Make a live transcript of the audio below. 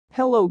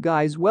Hello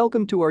guys,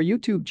 welcome to our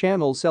YouTube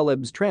channel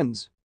Celebs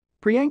Trends.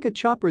 Priyanka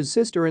Chopra's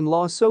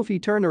sister-in-law Sophie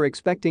Turner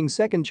expecting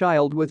second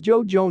child with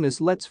Joe Jonas.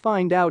 Let's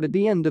find out at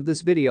the end of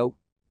this video.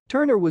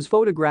 Turner was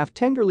photographed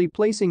tenderly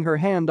placing her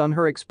hand on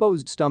her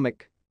exposed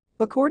stomach.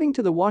 According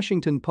to the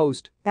Washington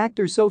Post,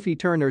 actor Sophie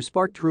Turner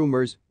sparked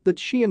rumors that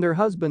she and her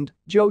husband,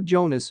 Joe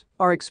Jonas,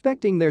 are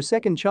expecting their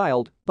second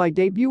child by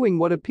debuting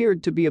what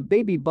appeared to be a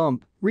baby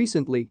bump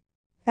recently.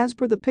 As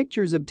per the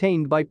pictures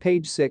obtained by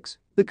Page 6,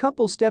 the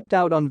couple stepped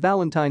out on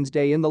Valentine's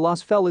Day in the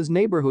Los Feliz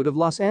neighborhood of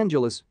Los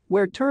Angeles,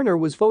 where Turner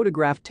was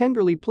photographed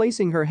tenderly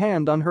placing her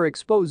hand on her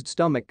exposed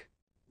stomach.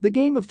 The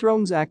Game of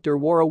Thrones actor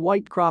wore a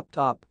white crop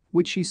top,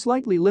 which she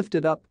slightly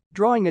lifted up,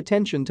 drawing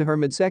attention to her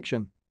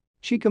midsection.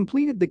 She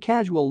completed the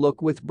casual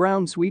look with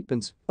brown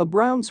sweatpants, a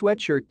brown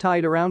sweatshirt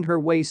tied around her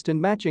waist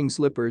and matching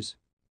slippers.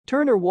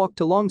 Turner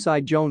walked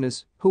alongside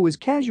Jonas, who was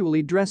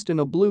casually dressed in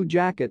a blue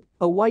jacket,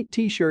 a white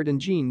t-shirt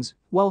and jeans,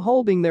 while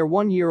holding their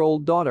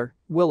one-year-old daughter,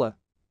 Willa.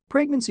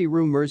 Pregnancy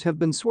rumors have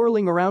been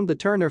swirling around the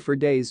Turner for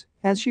days,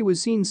 as she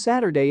was seen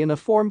Saturday in a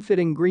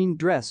form-fitting green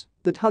dress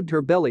that hugged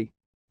her belly.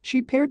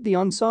 She paired the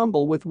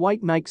ensemble with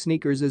white Nike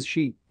sneakers as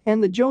she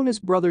and the Jonas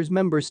Brothers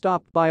member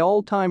stopped by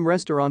all-time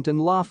restaurant in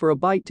La for a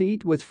bite to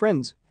eat with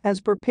friends.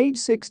 As per Page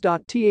 6.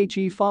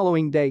 The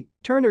following day,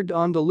 Turner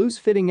donned a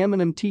loose-fitting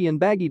M&M tee and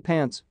baggy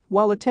pants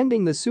while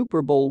attending the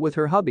Super Bowl with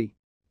her hubby.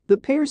 The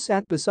pair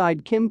sat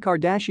beside Kim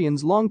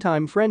Kardashian's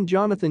longtime friend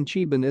Jonathan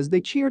Cheban as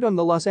they cheered on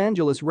the Los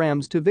Angeles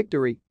Rams to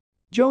victory.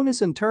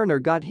 Jonas and Turner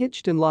got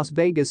hitched in Las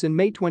Vegas in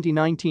May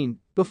 2019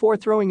 before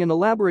throwing an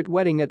elaborate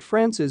wedding at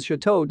France's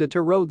Chateau de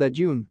Terreau that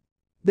June.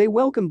 They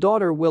welcomed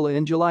daughter Willa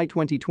in July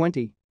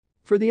 2020.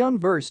 For the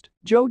unversed,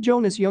 Joe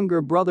Jonas'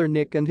 younger brother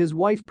Nick and his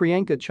wife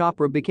Priyanka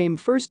Chopra became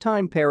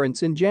first-time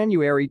parents in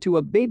January to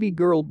a baby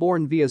girl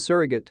born via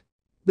surrogate.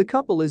 The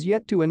couple is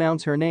yet to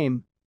announce her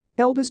name.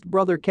 Eldest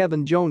brother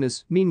Kevin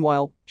Jonas,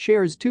 meanwhile,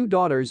 shares two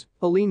daughters,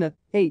 Alina,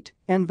 8,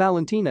 and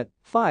Valentina,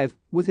 5,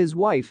 with his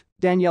wife,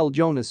 Danielle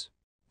Jonas.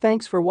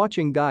 Thanks for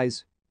watching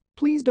guys.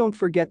 Please don't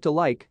forget to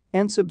like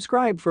and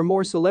subscribe for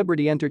more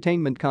celebrity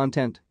entertainment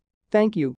content. Thank you.